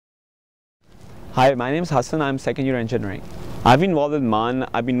Hi, my name is Hassan. I'm second year engineering. I've been involved with MAN.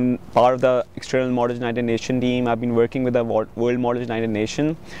 I've been part of the External Models United Nation team. I've been working with the World Models United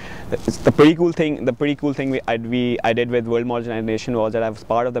Nation. The pretty cool thing I did with World Models United Nation was that I was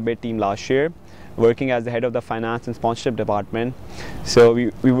part of the bid team last year, working as the head of the finance and sponsorship department. So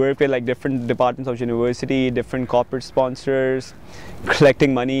we worked with like different departments of university, different corporate sponsors,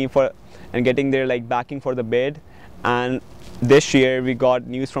 collecting money for and getting their like backing for the bid. And this year we got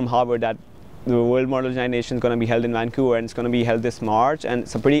news from Harvard that the World Models United Nation is going to be held in Vancouver, and it's going to be held this March, and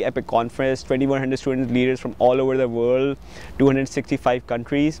it's a pretty epic conference. 2,100 student leaders from all over the world, 265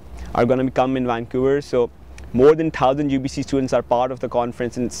 countries are going to come in Vancouver. So more than 1,000 UBC students are part of the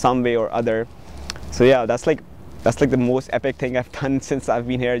conference in some way or other. So yeah, that's like the most epic thing I've done since I've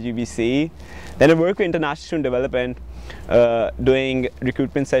been here at UBC. Then I work with international student development, doing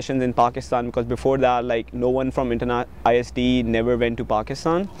recruitment sessions in Pakistan, because before that, like, no one from ISD never went to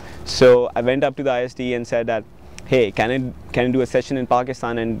Pakistan. So I went up to the ISD and said that, hey, can I do a session in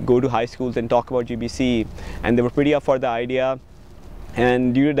Pakistan and go to high schools and talk about UBC? And they were pretty up for the idea.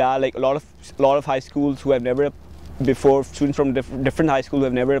 And due to that, like, a lot of high schools who have never before, students from different high schools who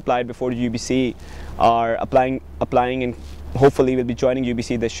have never applied before to UBC are applying and hopefully will be joining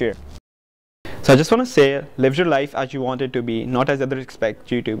UBC this year. So I just want to say, live your life as you want it to be, not as others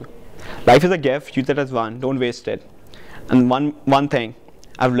expect you to. Life is a gift, use it as one, don't waste it. And one thing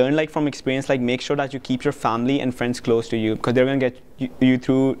I've learned, like, from experience, like, make sure that you keep your family and friends close to you, because they're going to get you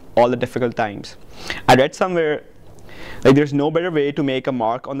through all the difficult times. I read somewhere, like, there's no better way to make a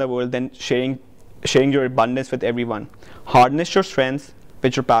mark on the world than sharing your abundance with everyone. Harness your strengths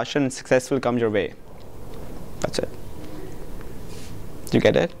with your passion, and success will come your way. That's it. You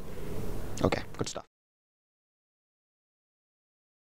get it? Okay, good stuff.